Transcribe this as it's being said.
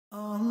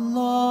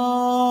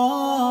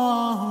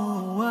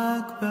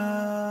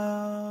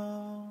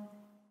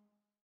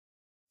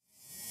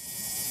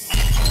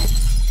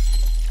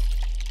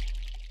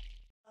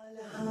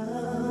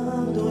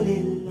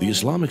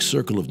Islamic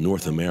Circle of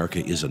North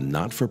America is a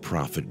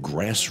not-for-profit,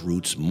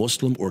 grassroots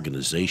Muslim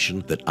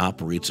organization that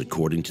operates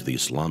according to the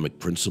Islamic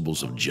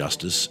principles of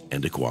justice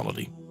and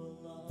equality.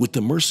 With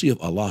the mercy of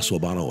Allah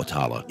subhanahu wa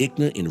ta'ala,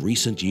 ICNA in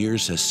recent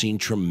years has seen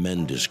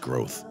tremendous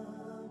growth.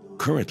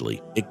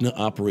 Currently, ICNA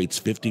operates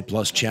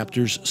 50-plus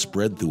chapters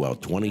spread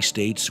throughout 20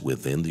 states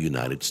within the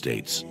United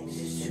States.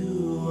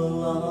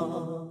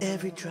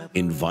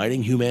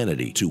 Inviting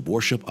humanity to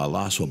worship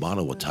Allah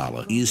subhanahu wa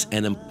ta'ala is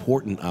an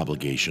important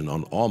obligation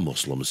on all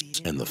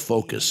Muslims and the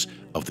focus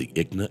of the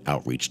ICNA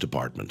Outreach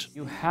Department.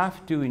 You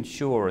have to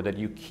ensure that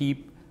you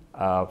keep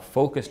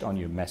focused on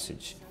your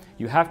message.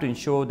 You have to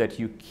ensure that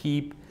you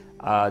keep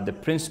the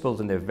principles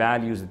and the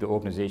values of the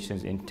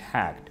organizations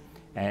intact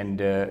and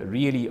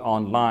really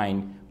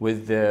online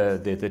with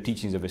the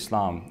teachings of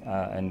Islam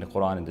and the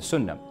Quran and the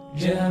Sunnah.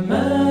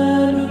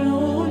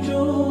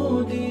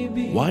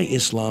 Why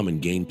Islam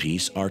and Gain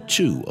Peace are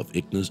two of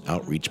ICNA's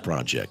outreach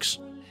projects.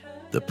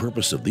 The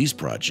purpose of these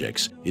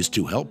projects is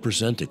to help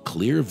present a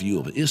clear view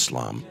of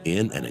Islam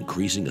in an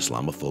increasing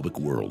Islamophobic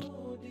world.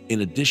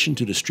 In addition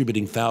to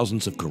distributing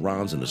thousands of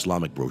Qurans and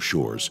Islamic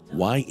brochures,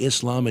 Why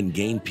Islam and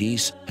Gain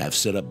Peace have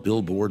set up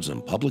billboards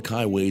on public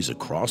highways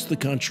across the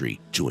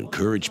country to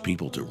encourage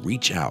people to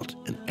reach out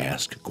and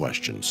ask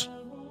questions.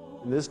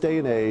 In this day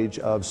and age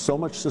of so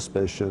much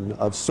suspicion,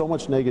 of so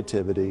much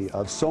negativity,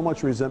 of so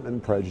much resentment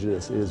and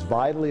prejudice, it is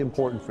vitally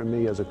important for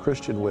me as a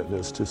Christian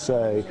witness to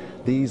say,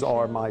 these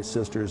are my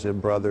sisters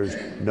and brothers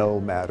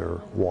no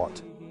matter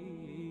what.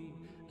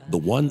 The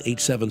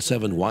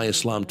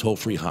 1-877-WHY-ISLAM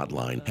toll-free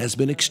hotline has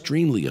been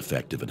extremely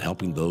effective in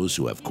helping those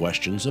who have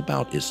questions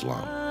about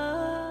Islam.